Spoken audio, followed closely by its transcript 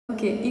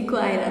Okay eco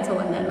आइरहेछ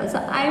भन्दामा छ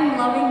I am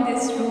loving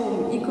this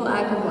room eco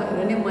आएको भएर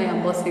नै म यहाँ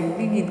बसेको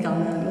कि गीत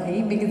गाउनको लागि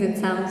because it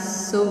sounds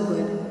so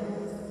good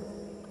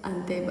अनि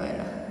त्यही भएर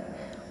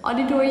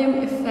अडिटोरियम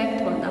इफेक्ट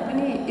भन्दा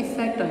पनि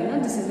इफेक्ट होइन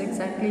this is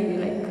exactly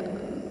like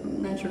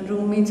natural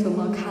रुममै छु म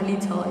खाली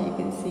छ you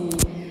can C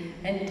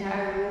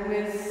entire room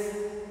is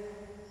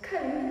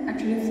खाली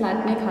एक्चुली फ्ल्याट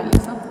नै खाली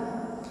छ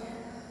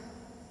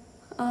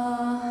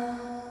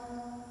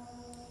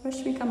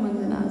Rashmika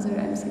Mandana, Azar,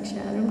 I'm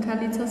Shikshya. Room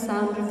khali cha,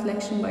 sound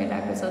reflection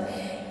bhairako cha.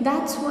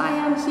 That's why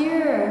I'm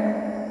here.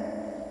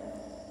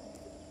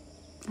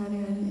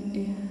 Hare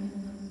Hare,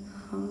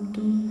 hum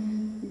tum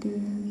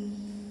dil.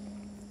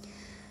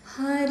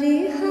 Hare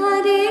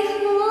Hare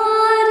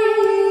Hare,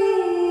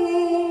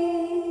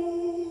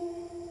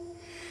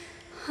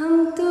 hum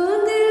to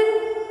dil.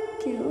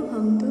 Kyun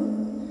hum to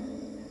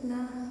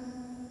la.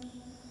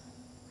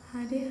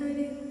 Hare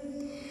Hare,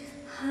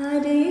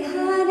 Hare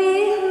Hare.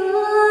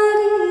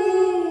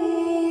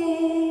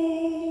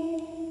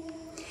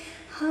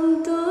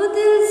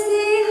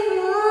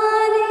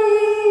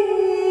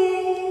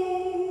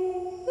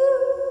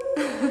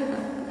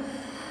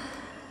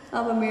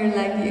 अब मेरो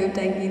लागि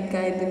एउटा गीत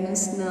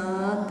गाइदिनुहोस् न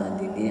त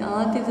दिदी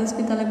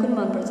तेजस्मितालाई कुन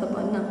मनपर्छ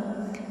भन्न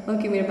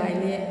ओके मेरो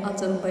भाइले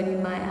अचम्बरी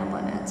माया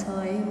भनेको छ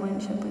है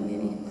मनिषा पनि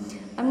नि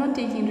आइम नट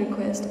टेकिङ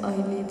रिक्वेस्ट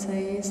अहिले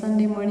चाहिँ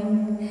Sunday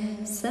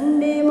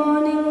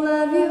morning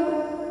love you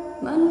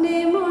Monday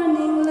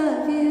morning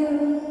love you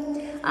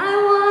I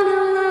वान्ना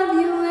love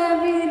you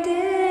every day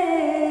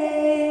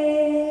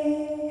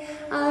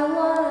I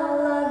वान्ना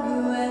love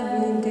you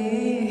every day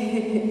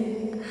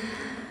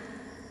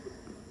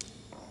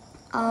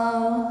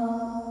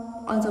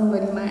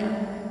अचम्बरी माया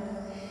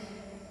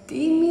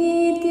तिमी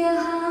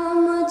त्यहाँ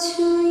म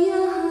छु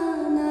यहाँ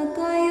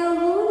नाता यो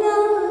होला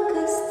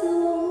कस्तो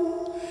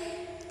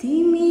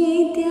तिमी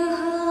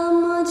त्यहाँ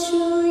म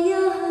छु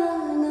यहाँ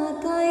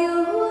नाता यो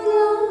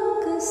होला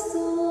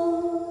कस्तो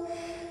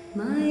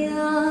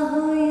माया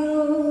हो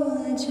यो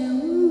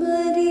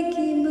अचम्बरी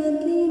कि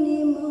बदलिने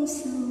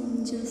मौसम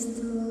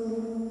जस्तो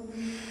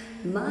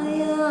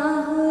माया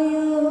हो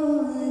यो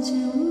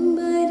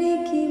अचम्बरी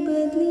कि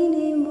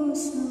बदलिने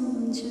मौसम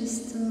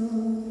जस्तो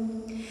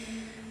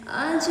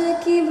आज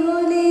कि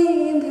भोलि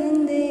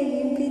भन्दै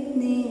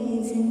बित्ने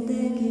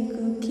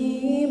जिन्दगीको के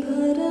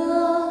भरा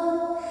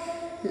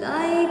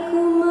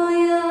लाएको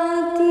माया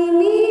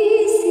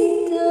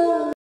तिमीसित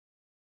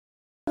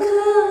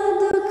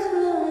दुःख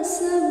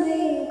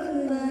सबै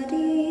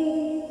खुबारी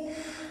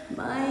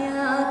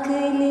माया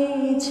कहिले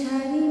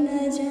छाडी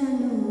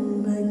नजानु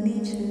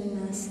बग्नेछ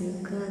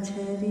नासुका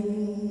झरी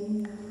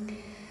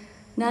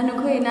नानु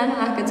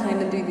आएको छैन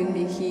 2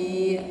 दिनदेखि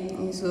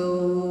सो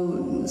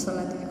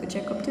सल्लाह दिदीको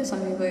चेकअप थियो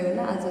सँगै गयो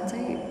होला आज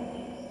चाहिँ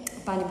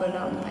पानी परेर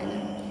आउनु पाएन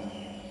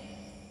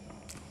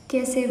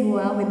कैसे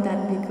हुआ विथ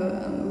द्याट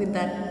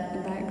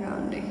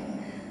ब्याकग्राउन्ड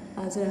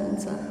हजुर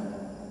हुन्छ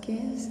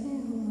कैसे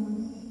हुआ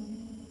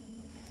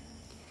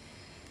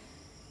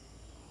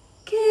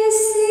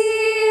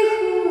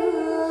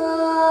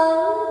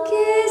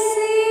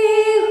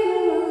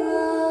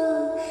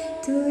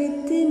तू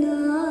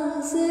इतना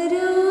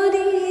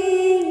जरूरी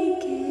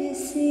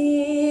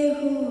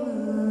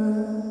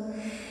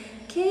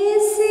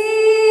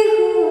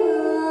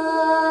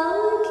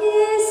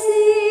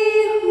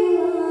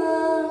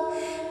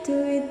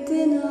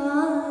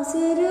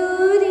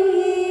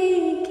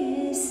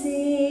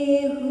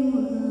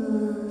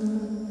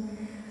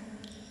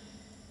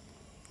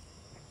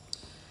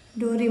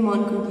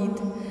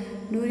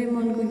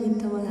डोरेमनको गीत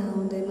त मलाई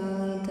आउँदैन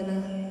तर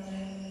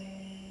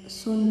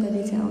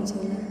सोनपरी चाहिँ आउँछ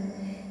होला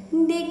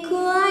देखो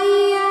आई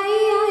आई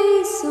आई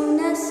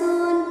सोना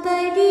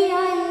सोनपरी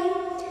आई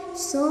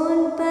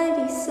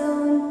सोनपरी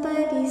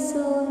सोनपरी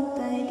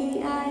सोनपरी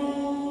आई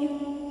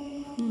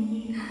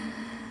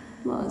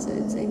म हजुर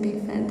चाहिँ big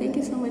fan thank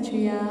you so much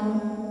Riya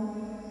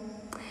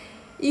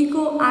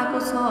eco आएको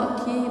छ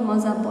के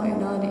मजा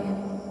भएन अरे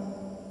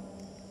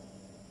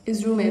इज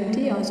रूम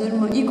एम्प्टी हजुर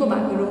म इको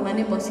भएको रुममा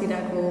नै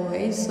बसिरहेको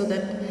है सो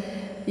द्याट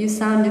यो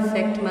साउन्ड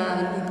इफेक्टमा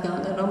गीत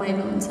गाउँदा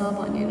रमाइलो हुन्छ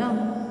भनेर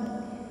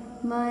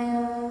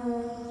माया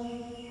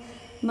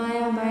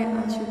माया बाई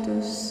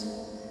आशुतोष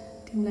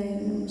तिमीलाई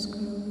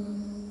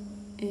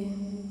नमस्कार ए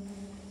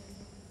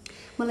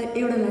मलाई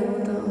एउटा लाइन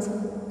मात्र आउँछ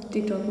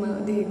टिकटकमा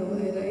देखेको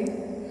भएर है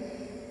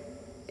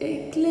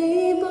एक्लै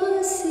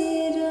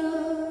बसेर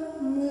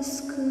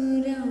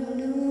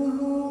मुस्कुराउनु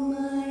हो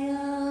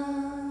माया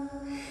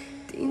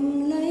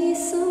तिमीलाई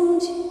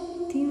सम्झी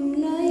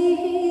तिमीलाई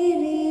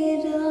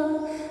हेरेर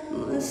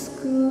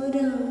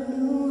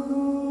मुस्कुराउनु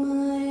हो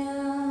माया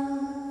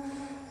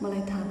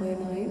मलाई थाहा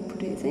भएन है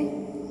पुरै चाहिँ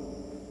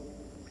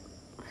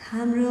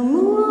हाम्रो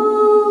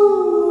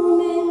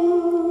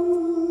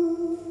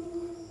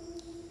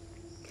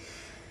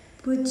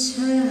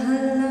पुच्छर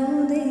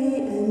हल्लाउँदै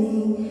अनि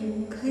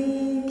खै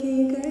के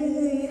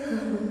गर्दै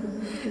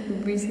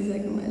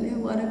बिर्सिसकेँ मैले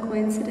what a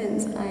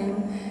coincidence I am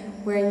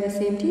wearing the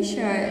same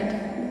t-shirt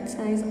it's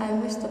nice I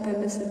wish तपाईँ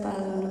मिस नेपाल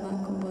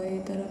हुनुभएको भए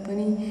तर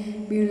पनि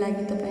मेरो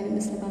लागि तपाईँ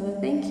मिस नेपाल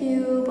thank you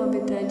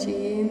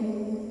पवित्राजी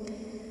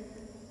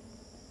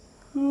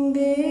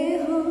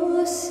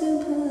बेहोस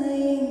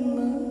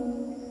भएमा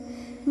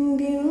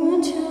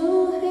बिउझौ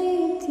है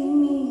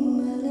तिमी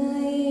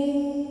मलाई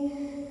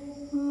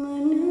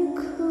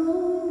मनको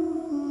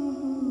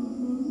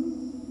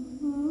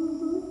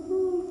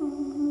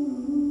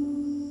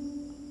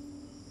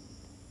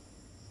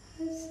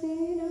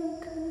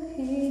हँसिरहेको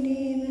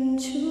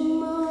हेरिरहन्छु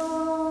म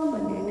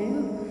भन्ने नै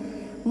हो।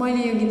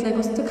 मैले यो गीतलाई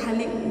कस्तो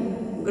खाली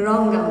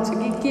रङ गाउँछु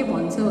कि के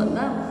भन्छु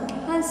भन्दा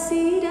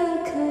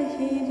हँसिरहेको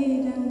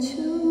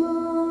हेरिरहन्छु म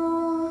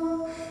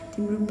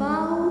तिम्रो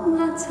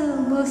पाउमा छ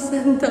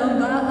बसन्त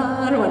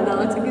बहार भन्न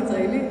आउँछ कि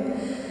जहिले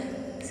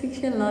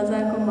शिक्षा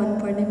लजाको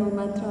मनपर्ने म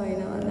मात्र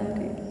होइन होला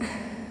रे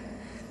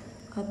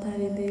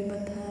हतारिँदै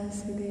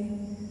बतासिँदै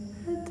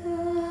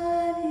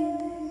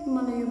हतारिँदै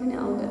मलाई यो पनि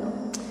आउँदैन।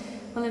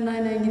 मलाई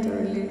नयाँ नयाँ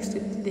गीतहरू लिरिक्स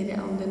त्यति धेरै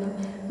आउँदैन।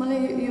 मलाई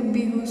यो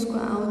बेहोसको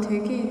आउँथ्यो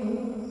कि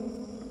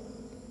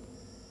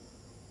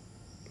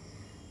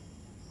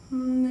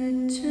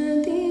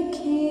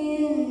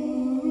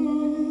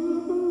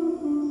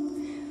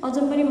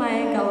अझै पनि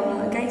माया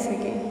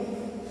गाइसकेँ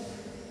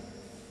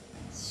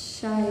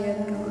सायद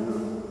गाउनु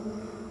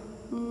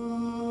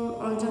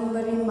अझै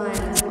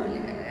माया छ मैले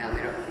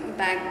मेरो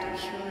ब्याग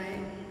देख्छु है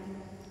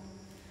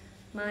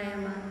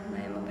मायामा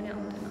पनि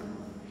आउँदैन।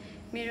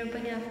 मेरो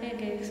पनि आफ्नै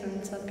लिरिक्स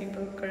हुन्छ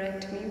people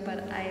correct me but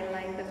I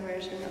like the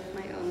version of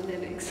my own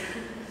lyrics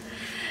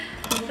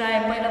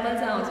प्रायः पहिला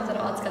चाहिँ आउँछ तर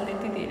आजकल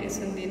त्यति धेरै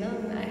सुन्दिनँ।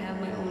 I have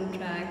my own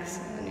tracks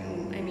अनि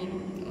आई मिन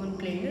ओन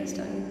प्लेलिस्ट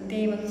अनि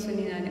त्यही मात्र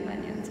सुनिरहने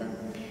बानी हुन्छ।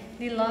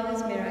 दि लभ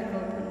इज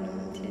मिराकल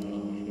भन्नुहुन्थ्यो नि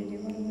फेरि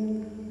भन्नु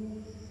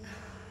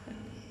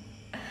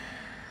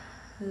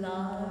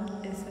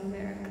लभ इज अ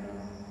मिराकल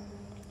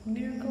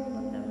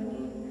भन्दा पनि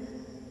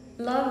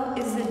love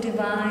is a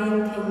divine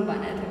thing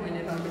भनेको थिएँ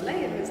मैले रविलाई।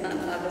 It is not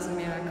love is a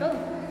miracle.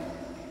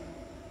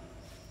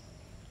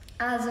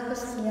 आजको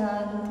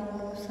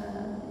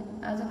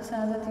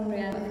साँझ तिम्रो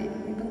याद फेरि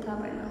पनि थाहा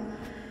भएन।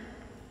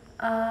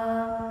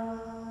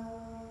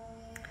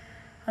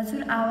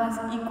 हजुर आवाज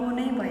इको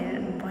नै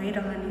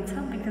भइरहने छ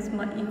बिकज म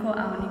इको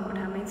आउने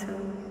कुरामै छु।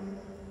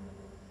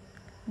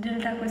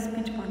 डेल्टाको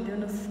स्पिच भनिदिउ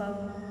न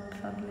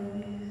सबले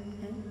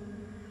है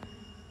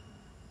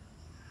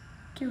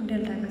के हो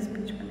डेल्टाको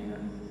स्पिच भनेको?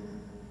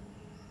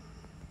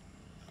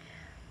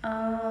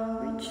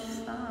 Which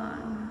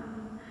song?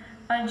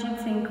 अरिजित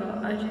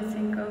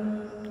सिंहको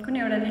कुनै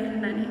एउटा लेख्नु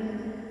नानी।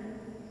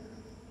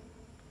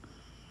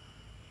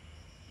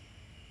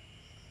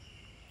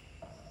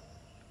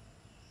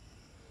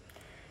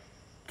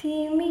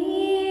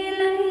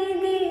 तिमीलाई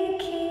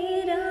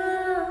देखेर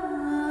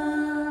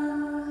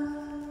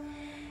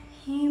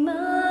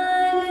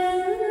हिमाल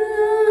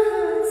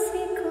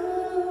हाँसेको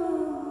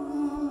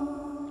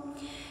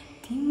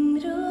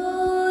तिम्रो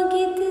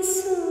गीत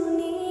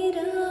सुनेर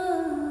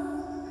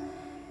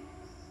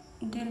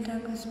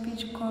डेल्टाको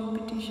स्पिच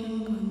कम्पिटिसन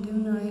भनिदिउ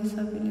न है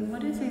सबैले।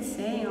 What is he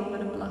saying? I'm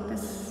gonna block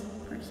this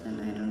person.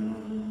 I don't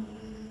know.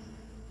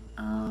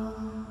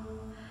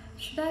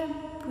 Should I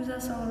Puja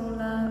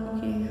sangroula?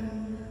 Okay.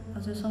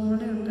 हजुर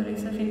sangroula हुँदो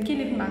रहेछ। फेरि के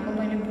लेख्नु भएको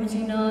मैले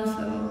बुझिनँ।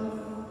 सो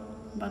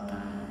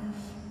बतास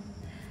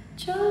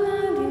चला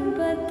दिल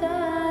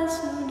बतास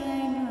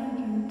उडाइमा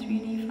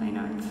 3D fine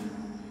arts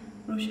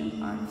Russian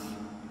arts.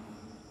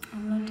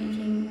 I'm not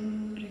taking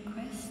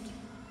request.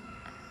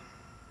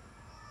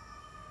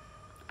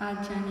 आज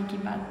जाने की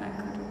बात ना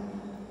करो।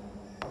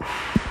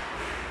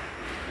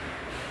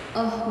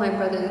 Oh, my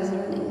brother is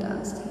running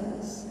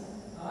downstairs.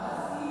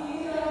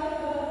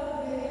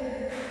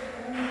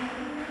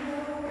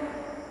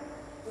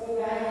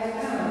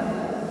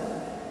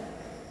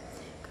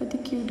 कति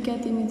क्यूट क्या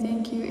तिमी।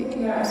 Thank you.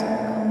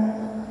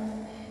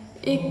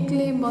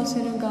 एक्लै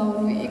बसेर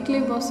गाउनु एक्लै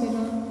बसेर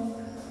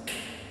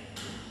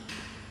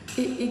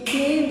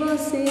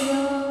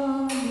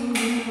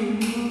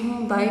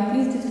भाइ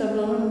प्लिज डिस्टर्ब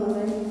गर्नु न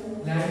मलाई।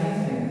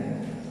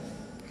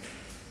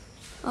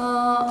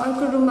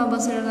 अर्को रुममा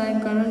बसेर लाइभ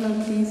गर न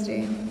प्लिज रे।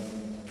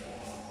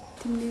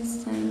 तिमीले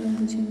साइनो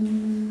बुझेन।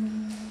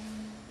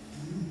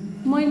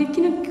 मैले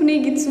किन कुनै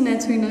गीत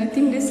सुनेको छुइनँ।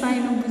 तिमीले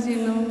साइनो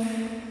बुझेनौ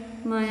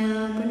माया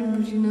पनि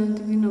बुझिन।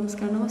 दिदी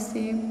नमस्कार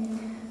नमस्ते।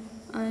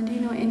 Do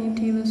you know any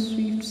Taylor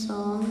Swift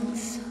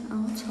songs?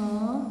 आउँछ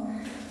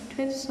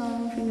favorite song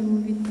from the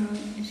movie था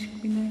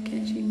इश्क़िला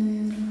कैची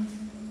नयाँ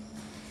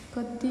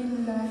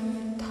कतिलाई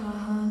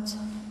थाहा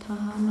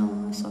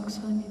नहुन सक्छ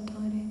नि त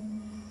रे।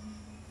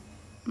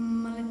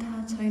 मलाई थाहा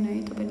छैन है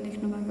तपाईले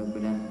लेख्नु भएको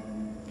कुरा।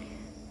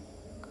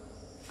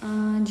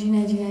 जिना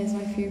इज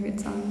माई फेभरेट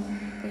सङ।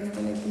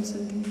 पहिला एकदम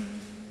सुन्थेँ।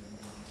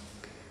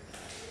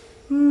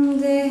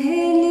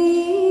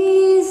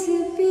 दहलीज़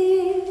पे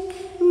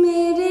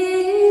मेरे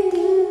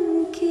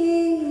दिल के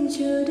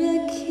जो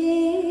रखे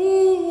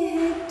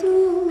हैं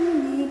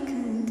तूने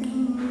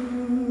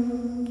कदम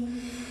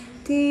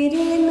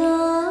तेरे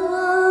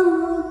नाम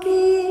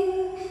पे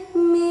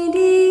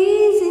मेरी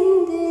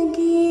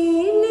जिंदगी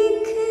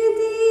लिख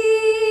दी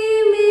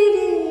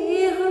मेरे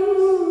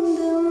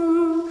हमदम।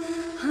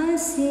 हाँ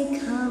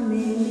सीखा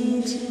मैंने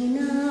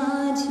जीना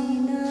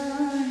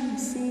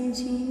ऐसे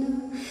जीना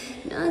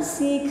ना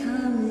सीखा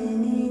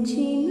मैंने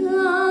जीना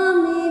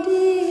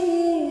मेरे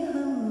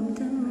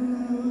हमदम।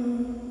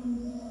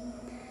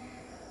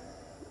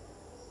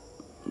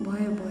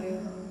 भयो भयो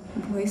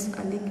भोइस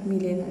अलिक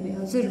मिलेन रे।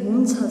 हजुर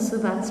हुन्छ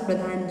सुभाष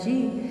प्रधानजी,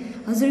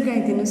 हजुर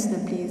गाइदिनुहोस् न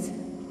प्लिज।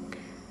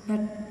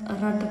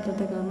 रटट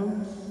गाउनु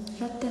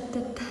रटट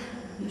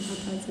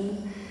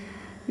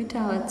मिठो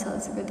आवाज छ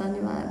हजुरको,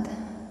 धन्यवाद।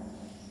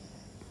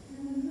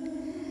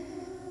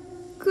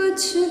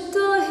 कुछ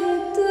तो है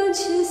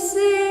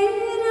तुझसे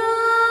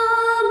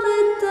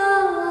राबता,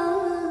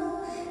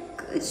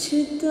 कुछ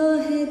तो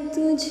है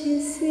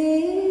तुझसे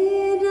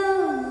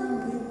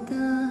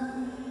राबता,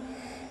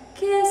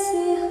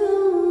 कैसे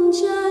हम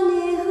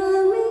जाने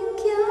हमें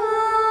क्या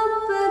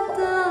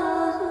पता,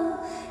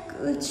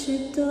 कुछ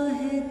तो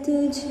है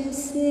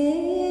तुझसे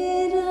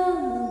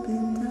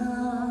राबता।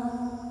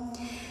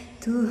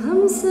 तू हम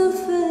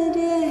सफर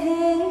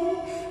है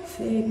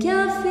फिर क्या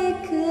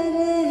फिक्र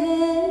है,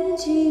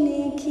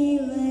 जीने की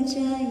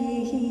वजह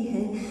यही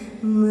है,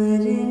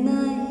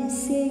 मरना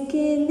इसी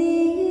के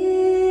लिए।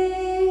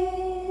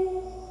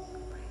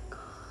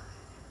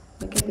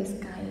 Look at this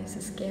guy, he's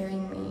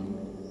scaring me.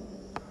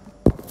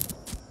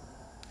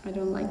 I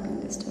don't like being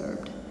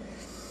disturbed.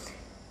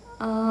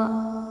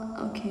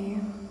 Okay.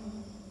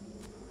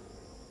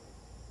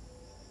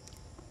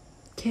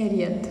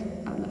 Khairiyat,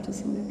 I would love to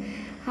sing that.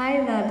 Hi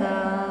Dada.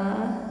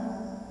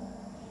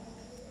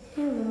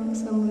 Hello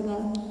Sangroula.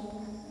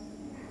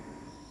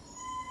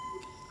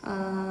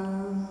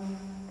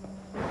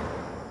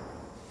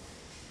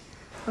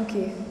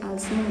 Okay, I'll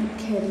sing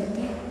Khairiyat.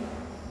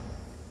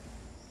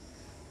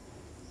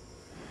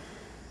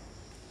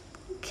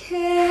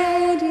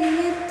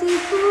 Khairiyat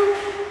ko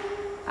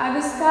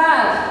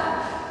Aviskar,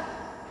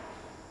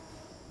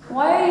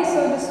 why are you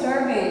so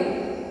disturbing?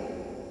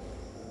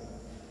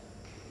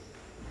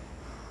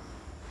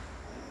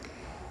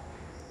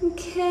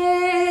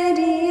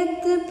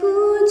 खैरियत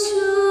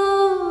पूछो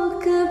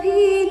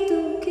कभी तो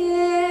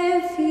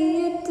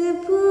कैफियत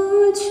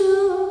पूछो,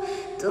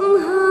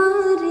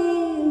 तुम्हारे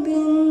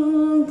बिन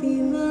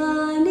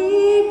दीवाने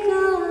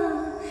का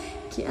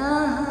क्या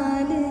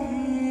हाल है।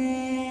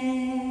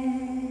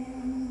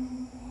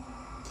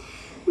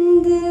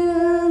 दिल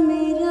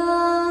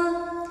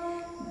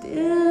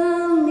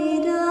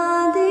मेरा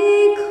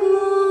देखो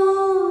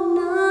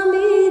ना,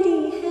 मेरी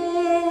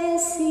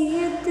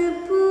हैसियत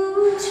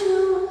पूछो,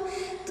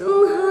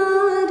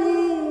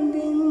 तुम्हारे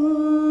बिन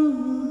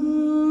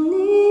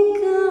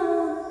का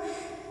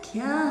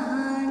क्या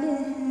हाल है।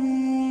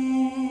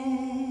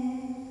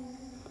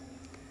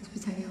 यस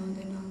पछाडि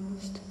आउँदैन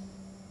अलमोस्ट।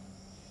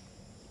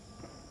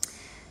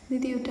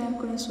 दिदी एउटा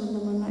कुरा सोध्न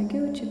मन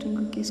लाग्यो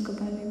चितवनको केसको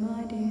बारेमा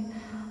अहिले।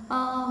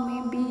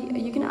 Maybe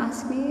you can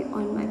ask me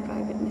on my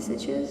private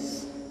messages.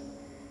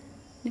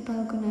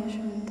 नेपालको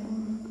नेसनल एन्थम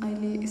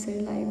अहिले यसरी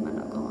लाइभमा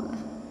नगाउँला।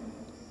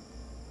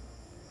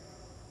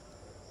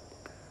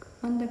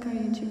 अन्धकार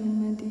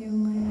जीवनमा दियो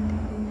माया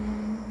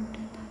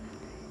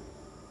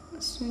धेरै,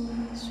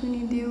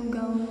 सुनिदेऊ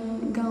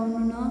गाउनु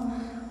न,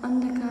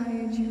 अन्धकार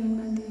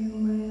जीवनमा दियो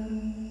माया।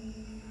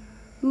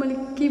 मैले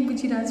के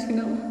बुझिरहेको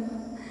छुइनँ।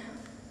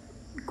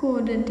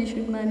 कोड एन्ड टी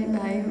सर्ट माने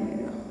भाइ हो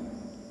मेरो।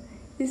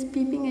 He's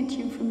peeping at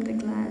you from that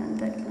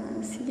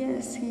glance.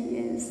 Yes, he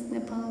is.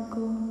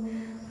 Nepalko.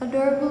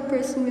 Adorable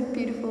person with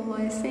beautiful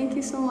voice. Thank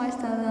you so much,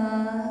 Dada.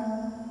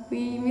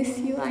 We miss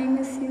you. I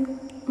miss you.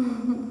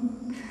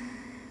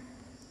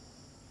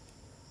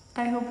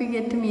 I hope we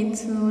get to meet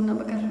soon. अब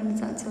काठमाडौँ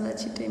जान्छु होला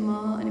छिटै म,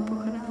 अनि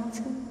पोखरा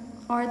आउँछु।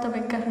 और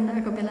तपाईँ काठमाडौँ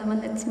आएको बेलामा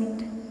लेट्स मीट।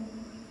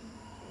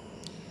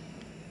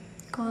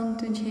 कौन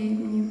तुझे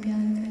यूं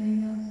प्यार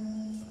करेगा,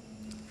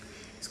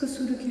 इसको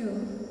सुरु के हो।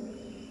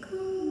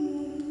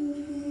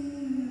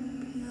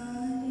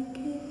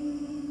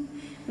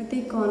 मैं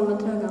त्यही कौन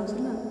मात्र गाउँछु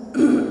ल।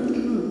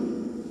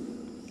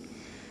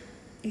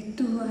 एक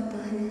तू आता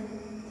है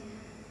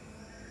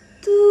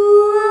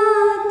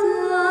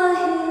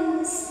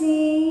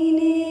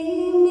सीने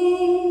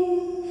में,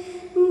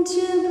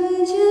 जब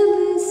जब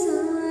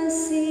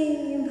सांसें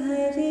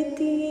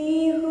भरती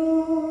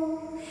हूँ,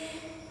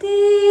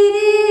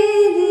 तेरे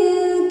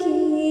दिल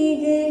की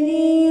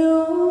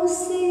गलियों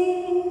से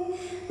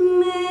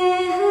मैं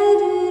हर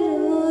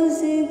रोज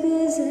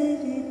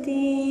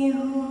गुजरती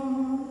हूँ।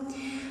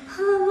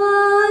 हवा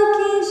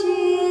के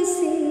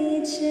जैसे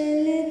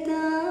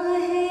चलता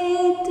है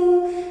तू,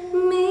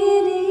 मैं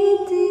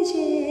रेत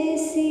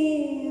जैसी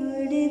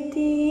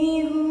उड़ती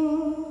हूँ।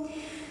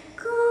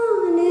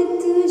 कौन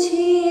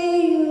तुझे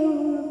यूं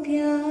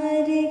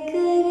प्यार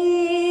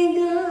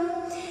करेगा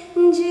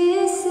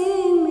जैसे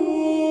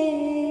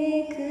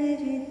मैं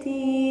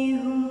करती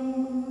हूँ।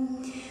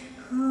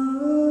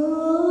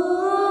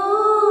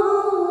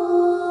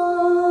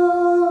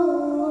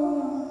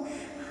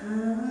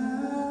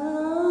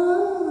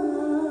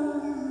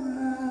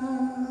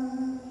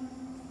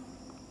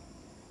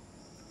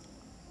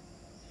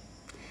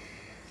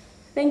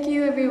 Thank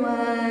you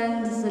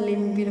everyone. This is a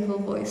really beautiful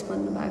voice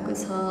भन्नु भएको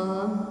छ।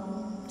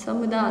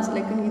 समुदा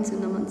हजुरलाई कुन गीत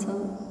सुन्न मन छ?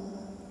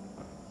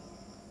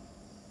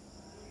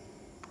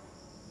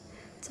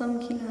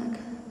 चम्किला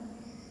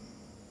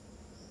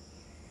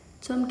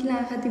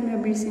आँखा तिम्रो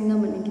बिर्सिन्न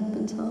भन्ने गीत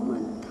पनि छ,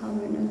 मलाई थाहा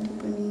भएन त्यो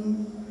पनि।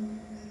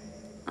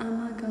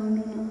 आमा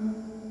गाउनु न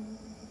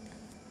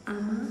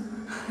आमा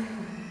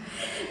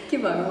के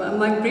भएको,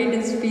 my brain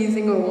is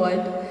freezing or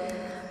what.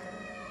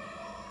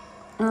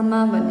 आमा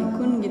भन्ने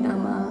कुन गीत?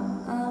 आमा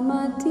आमा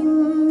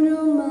तिम्रो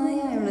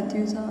माया एउटा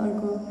त्यो छ,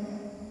 अर्को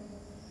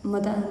म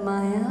त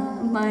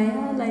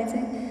मायालाई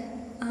चाहिँ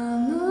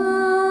आमा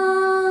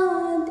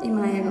ए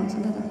माया गाउँछ ल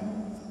त।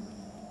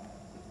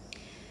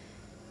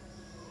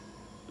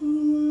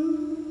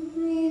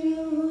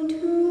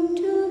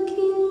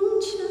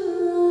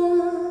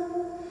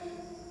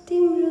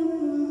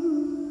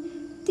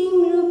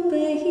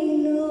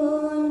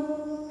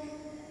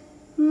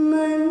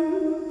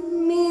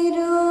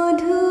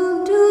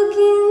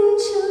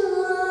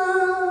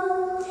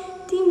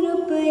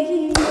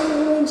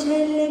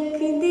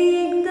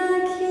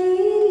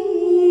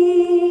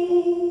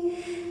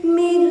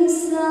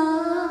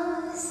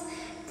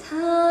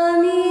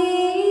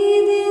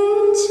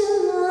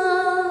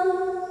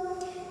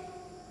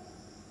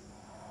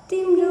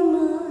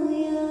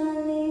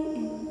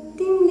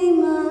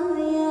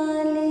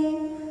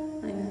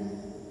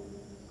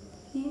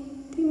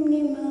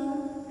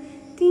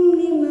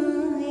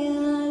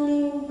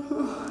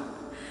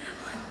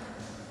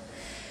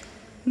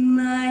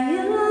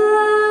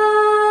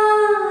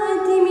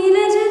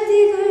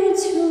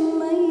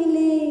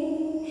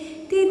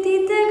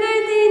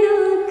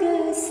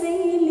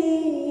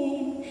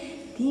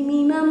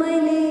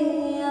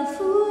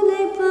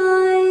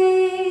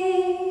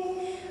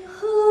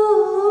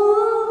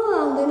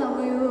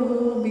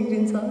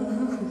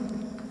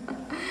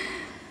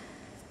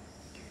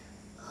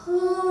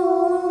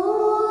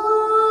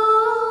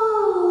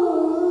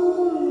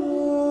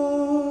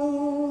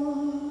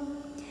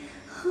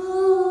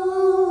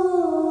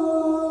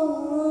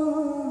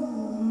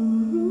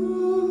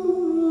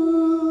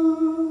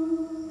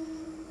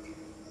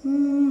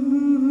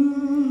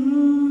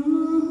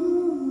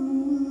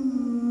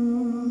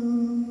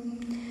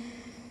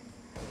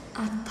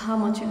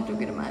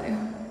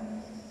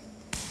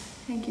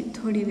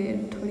 थोड़ी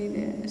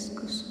देर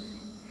इसको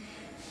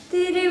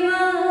तेरे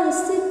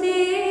वास्ते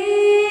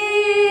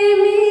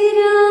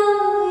मेरा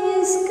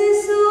इश्क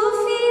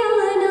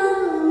सूफियाना,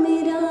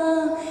 मेरा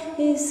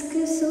इश्क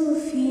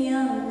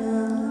सूफियाना,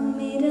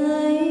 मेरा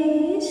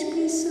इश्क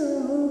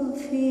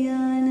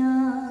सूफियाना।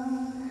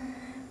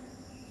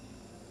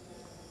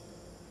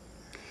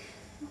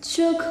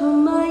 जो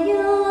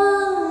घुमाया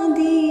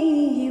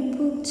दिए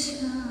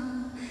पुच्छा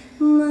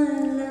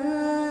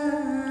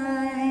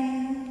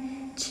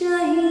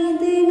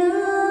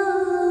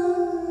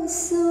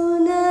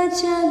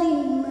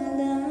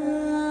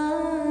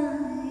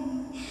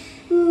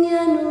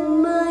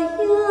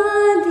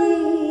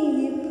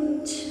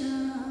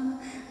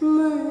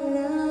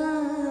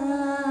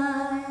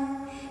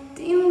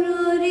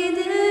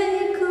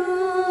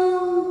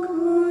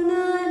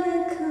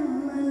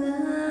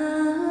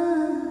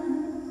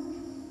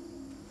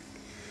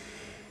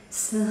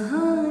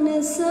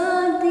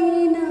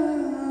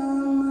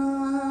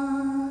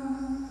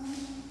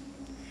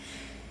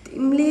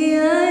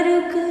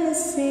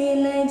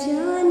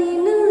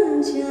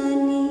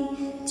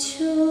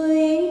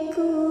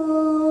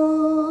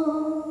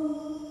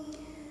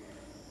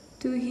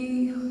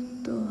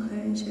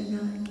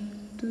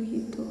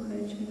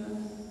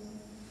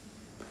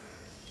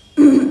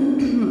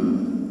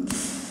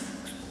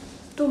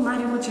तो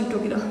मारे म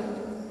छिटोकेर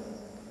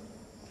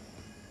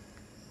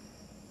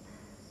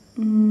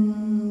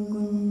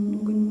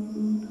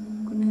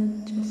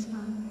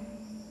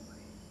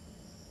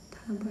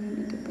थाहा भएन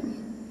त्यो पनि।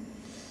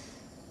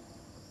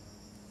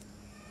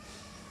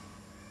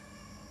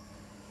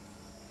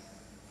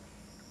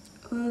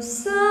 ओ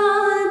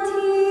साथी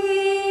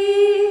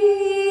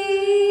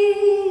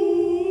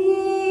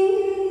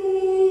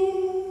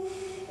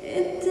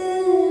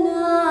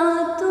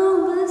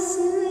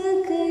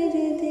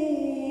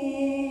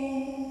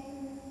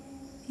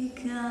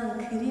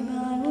आखिरी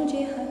बार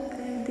मुझे हक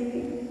कर दे।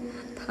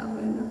 था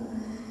वरना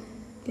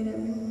तेरा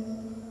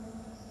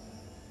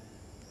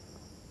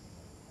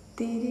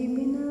तेरे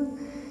बिना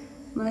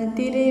मैं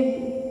तेरे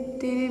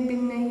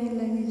बिन नहीं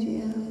लगे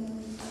जिया,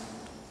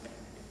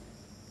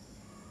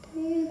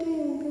 तेरे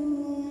बिन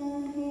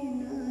नहीं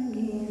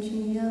लगे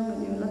जिया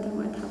भन्ने होला त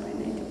मलाई थाहा भएन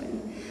त्यो पनि।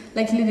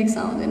 लाइक लिरिक्स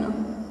आउँदैन।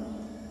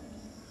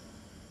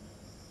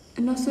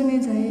 नसुने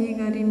झै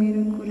गरी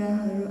मेरो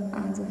कुराहरू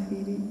आज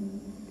फेरि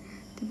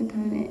त्यो पनि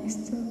थाहा भएन।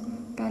 यस्तो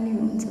काली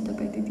हुनुहुन्छ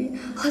तपाईँ दिदी?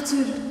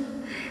 हजुर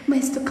म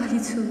यस्तो काली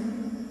छु।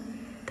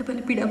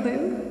 तपाईँले पीडा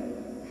भयो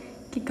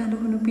कि कालो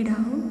हुनु पीडा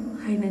हो?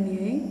 होइन नि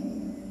है।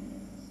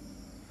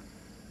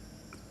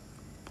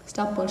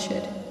 Stop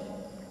bullshit.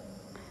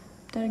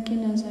 तर के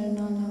नजर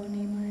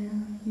नलाउने माया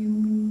यो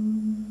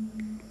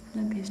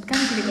मुनवाला भेस्ट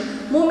कहाँ किनेको?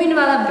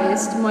 मोमिनवाला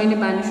भेस्ट मैले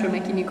बानेश्वरमा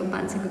किनेको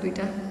 500 को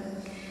 2टा।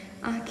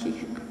 आँखें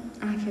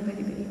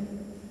भरी भरी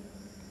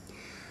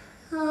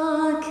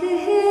आँख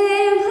है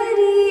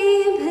भरी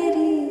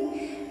भरी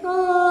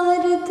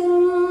और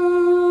तुम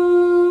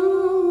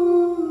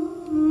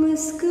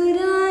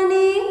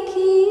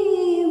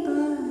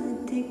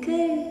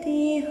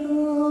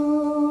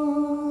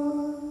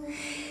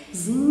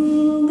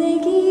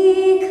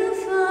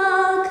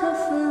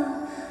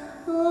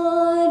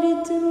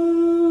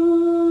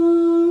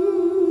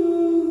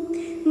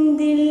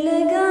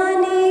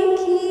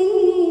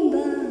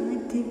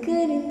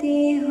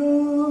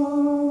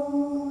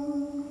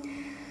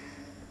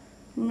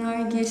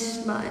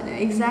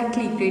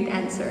great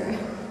answer.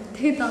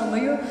 त्यही त अब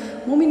यो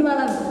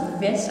मोमिनवाला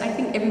vest I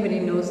think everybody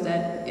knows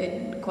that it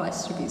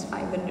costs rupees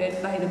 500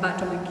 बाहिर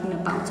बाटोमा किन्न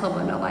पाउँछ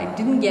भनेर अब I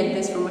didn't get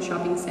this from a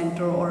shopping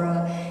centre or a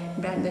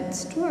branded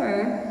store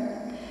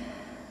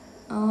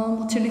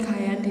मच्छरले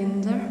खाया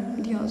डेन्जर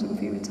यदि हजुरको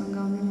फेभरेट सङ्ग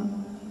गाउनेमा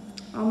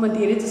म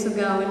धेरै जस्तो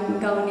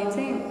गाउने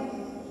चाहिँ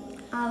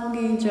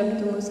आओगे जब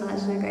तुम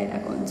साँझमा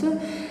गाइरहेको हुन्छु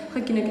खै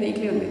किनकि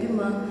एक्लै हुँदै थियो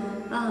म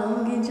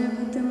आओगे जब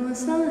तुम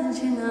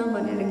साँझमा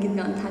भनेर गीत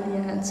गाउन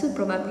थालिरहेको छु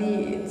probably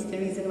it's the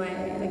reason why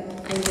like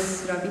I just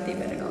Rabi त्यही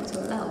भएर गाउँछु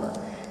होला अब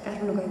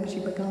काठमाडौँ गएपछि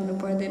गाउनु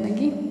पर्दैन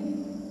कि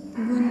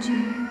गुन्जी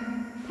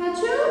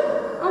थाहा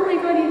ओ my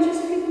God you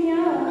just pick me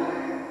up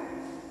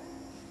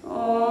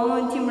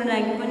तिम्रो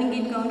लागि पनि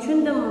गीत गाउँछु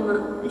नि त ममा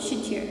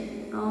shikshya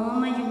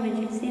मजा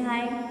मजा से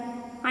high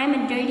I am a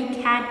dirty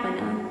CAT भन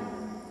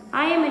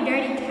I am a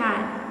dirty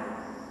CAT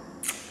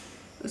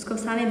उसको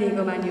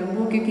सानैदेखिको बानी हो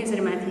बोक्यो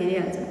केसरी माथि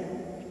हेरिहाल्छ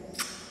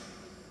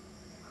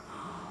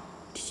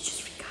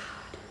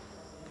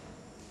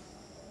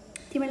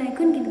तिमीलाई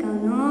कुन गीत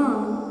गाउनु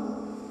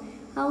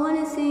I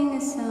wanna sing a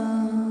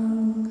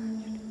song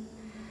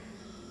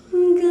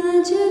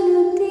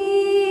गाजलुती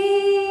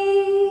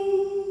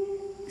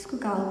यसको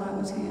गाउँ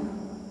भएको छ यहाँ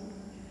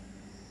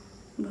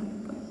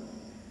भयो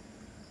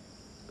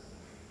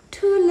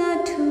ठुला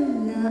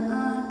ठुला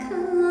आँखा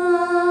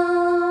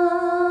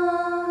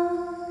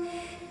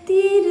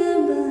तिर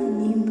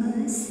बनी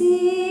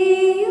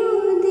बसियो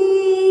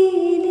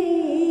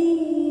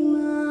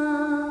दिलैमा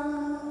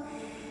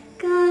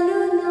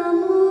कालो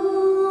लामो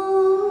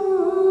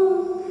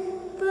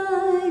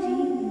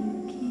परी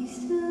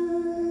किसा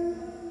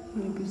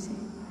मैले बिर्सेँ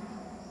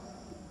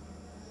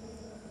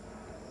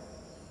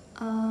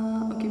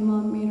ओके म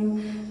मेरो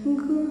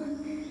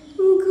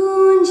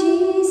गूंजी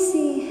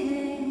सी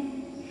है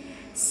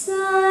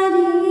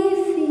सारी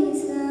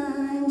फिजा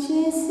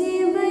जैसे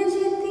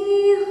बजती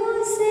हो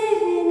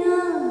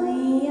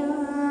सहनाइयाँ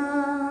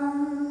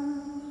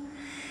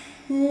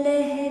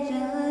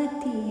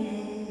लहराती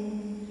है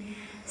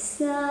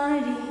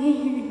सारी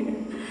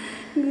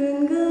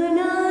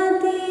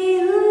गुनगुनाती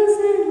हो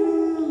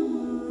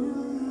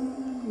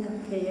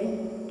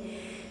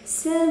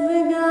सब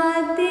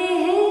गाते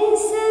हैं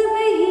सब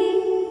ही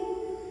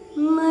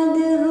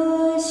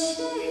मदहोश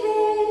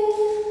है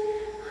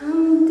हम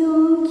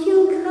तुम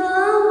क्यों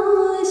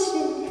खामोश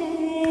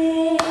है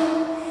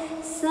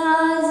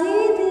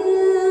साज़े दिल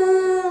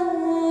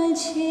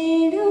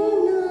छेड़ो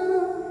ना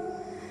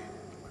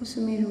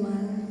कुसुमी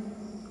रुमाल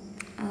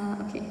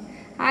ओके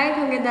हाय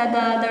खगे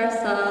दादा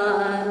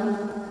दर्शन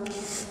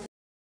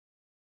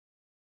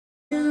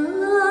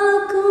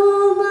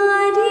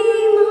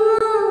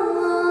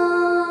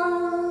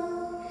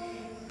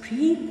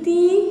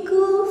प्रीति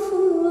को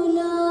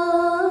फूला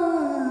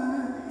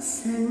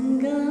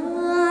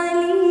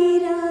संगाली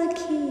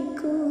राखी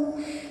को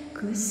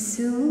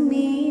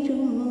कुसुमी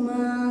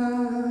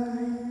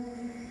रुमाल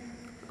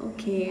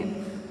ओके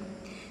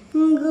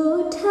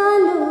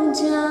गोठालो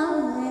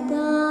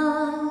जादा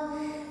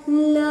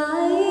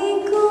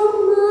लाएको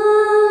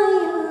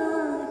माया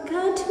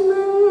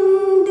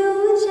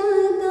काठमाडौँ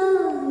जाँदा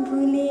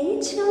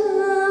भुलेछ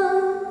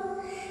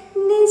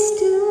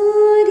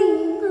निष्ठुरी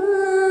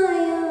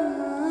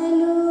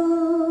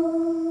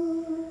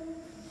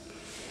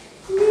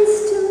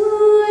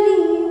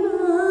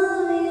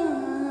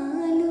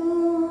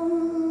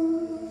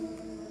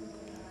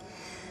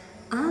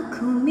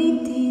आँखों में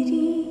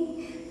तेरी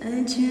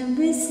अजब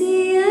सी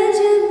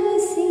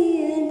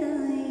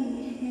अदाएं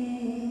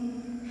हैं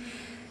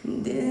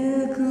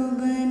दिल को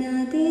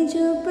बनाती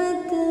जो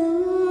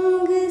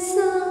पतंग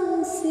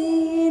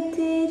सांसें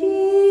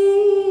तेरी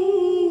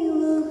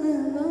वो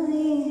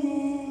हवाएं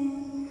हैं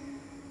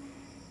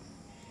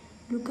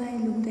लुकाई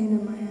लुक्दैन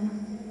माया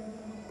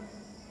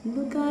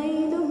लुकाई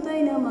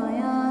लुक्दैन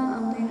माया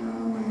आउँदैन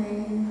मलाई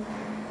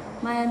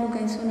माया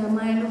लुकाई सुन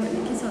माया लु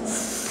भन्ने के छ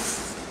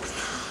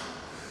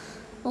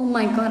Oh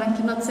my god, I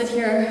cannot sit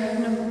here.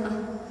 No,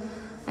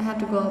 I have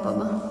to go up,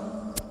 Baba.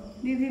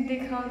 Didi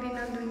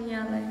dekhaudina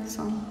duniyaलाई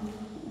song.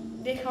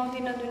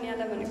 Dekhaudina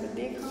duniyaलाई भनेको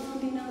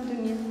dekhaudina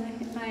duniyaलाई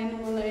आएन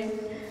मलाई.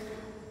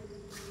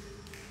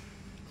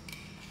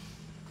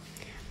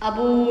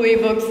 Abu ए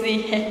बक्सी.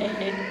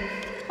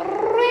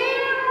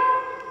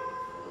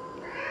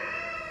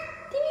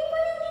 तिमी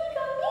पनि गीत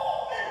गाउने?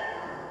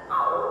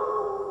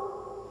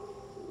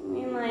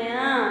 ए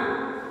माया.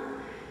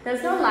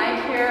 There's no light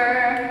here.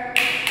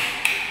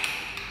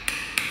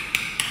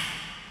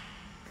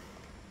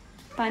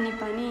 पानी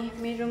पानी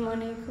मेरो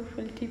मनेको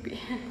फुल टिपी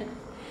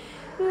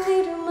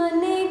मेरो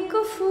मनेको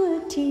फुल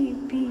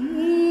टिपी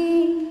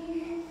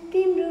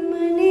तिम्रो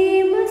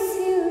मनेमा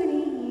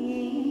सिउरी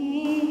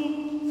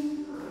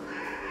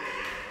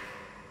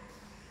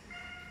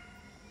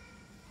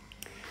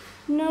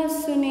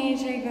नसुने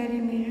झै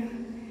गरी मेरो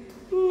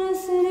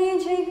नसुने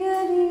झै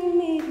गरी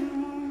मेरो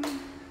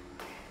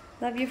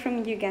Love you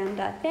from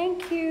Uganda.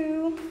 Thank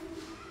you.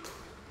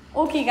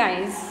 Okay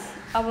guys,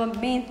 our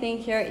main thing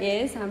here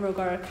is हाम्रो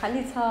घर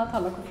खाली छ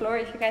तलको floor.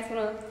 If you guys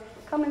want to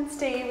Come and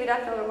stay.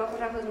 विराटनगरमा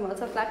कोठा खोज्नु भएको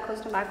छ, फ्ल्याट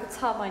खोज्नु भएको छ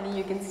भने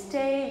you can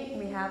stay.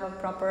 We have a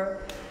proper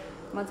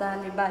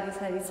मजाले बारी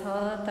सारी छ,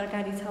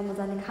 तरकारी छ,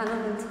 मजाले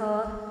खानुहुन्छ.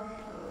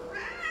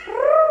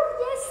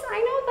 Yes, I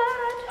know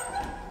that.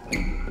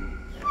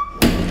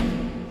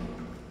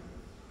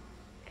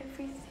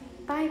 Everything.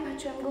 Bye,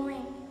 Baju, I'm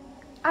going.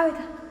 Out.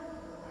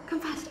 Come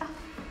fast. Up.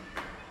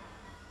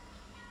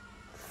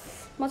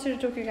 Much to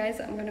talk, you guys.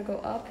 I'm gonna go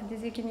up.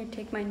 Dizzy, can you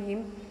take my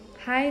name?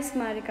 Hi,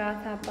 Smarika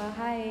Thapa.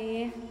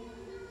 Hi.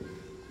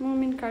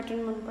 Moment cartoon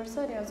man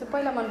parcha रे हजुर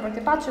पहिला मन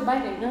पर्थ्यो पाछु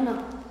बाहिर हेर्न न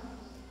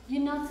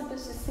You're not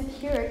supposed to sit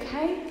here,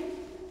 okay?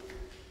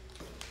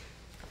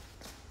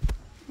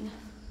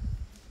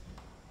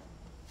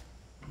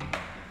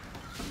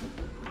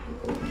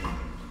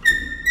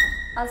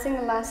 I'll sing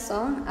the last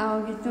song.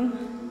 I'll get them.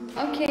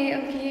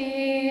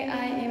 Okay,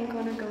 I am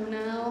gonna go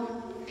now.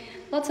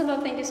 Lots of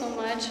love, thank you so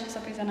much.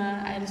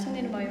 Sabizana, I listen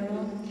in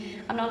bio.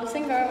 I'm not a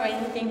singer or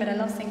anything, but I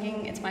love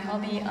singing. It's my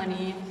hobby.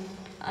 Ani,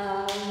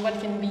 what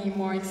can be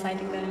more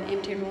exciting than an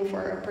empty room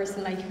for a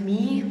person like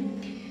me?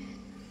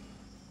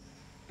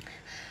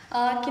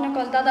 Kina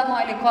call dada ma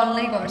अहिले call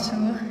नै गर्छु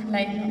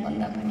light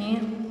नभन्दा पनि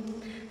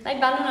light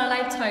बाल्नु न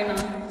light छैन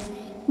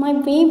My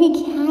baby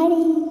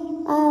catty.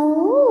 Oh,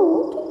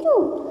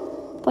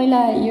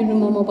 पहिला यो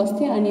रुममा म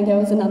बस्थे अनि there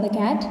was another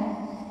cat.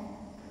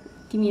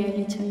 तिमी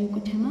अहिले छ यो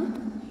कोठामा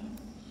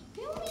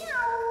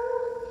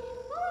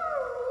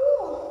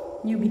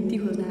यो भित्ती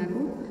खोज्न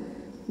आएको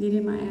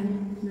धेरै माया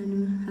नानु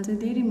हजुर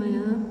धेरै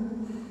माया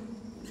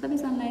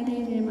सबैजनालाई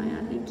धेरै माया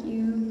थ्यांक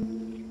यू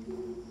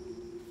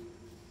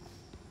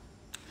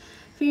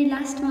फेरि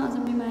लास्टमा अझ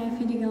पनि माया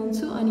फेरि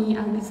गाउँछु अनि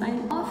I'll be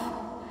signing off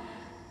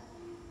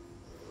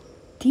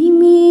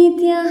तिमी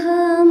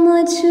त्यहाँ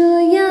म छु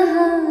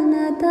यहाँ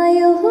नाता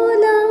यो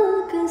होला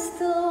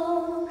कस्तो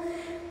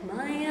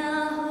माया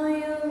हो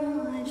यो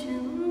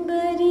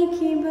अजम्बरी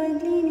कि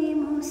बदलिने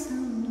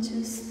मौसम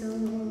जस्तो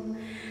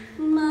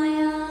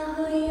माया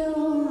हो यो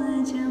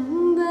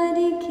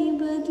अजम्बरी कि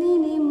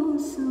बदलिने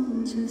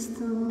मौसम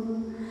जस्तो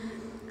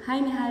Hi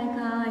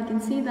Niharika, I can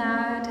see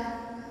that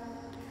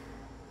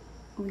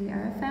we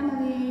are a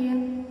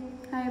family.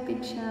 Hi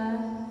Piksha.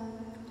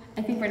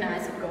 I think for now I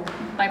should go.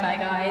 Bye bye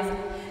guys.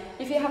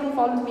 If you haven't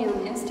followed me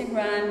on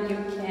Instagram, you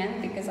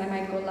can because I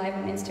might go live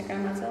on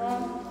Instagram as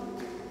well.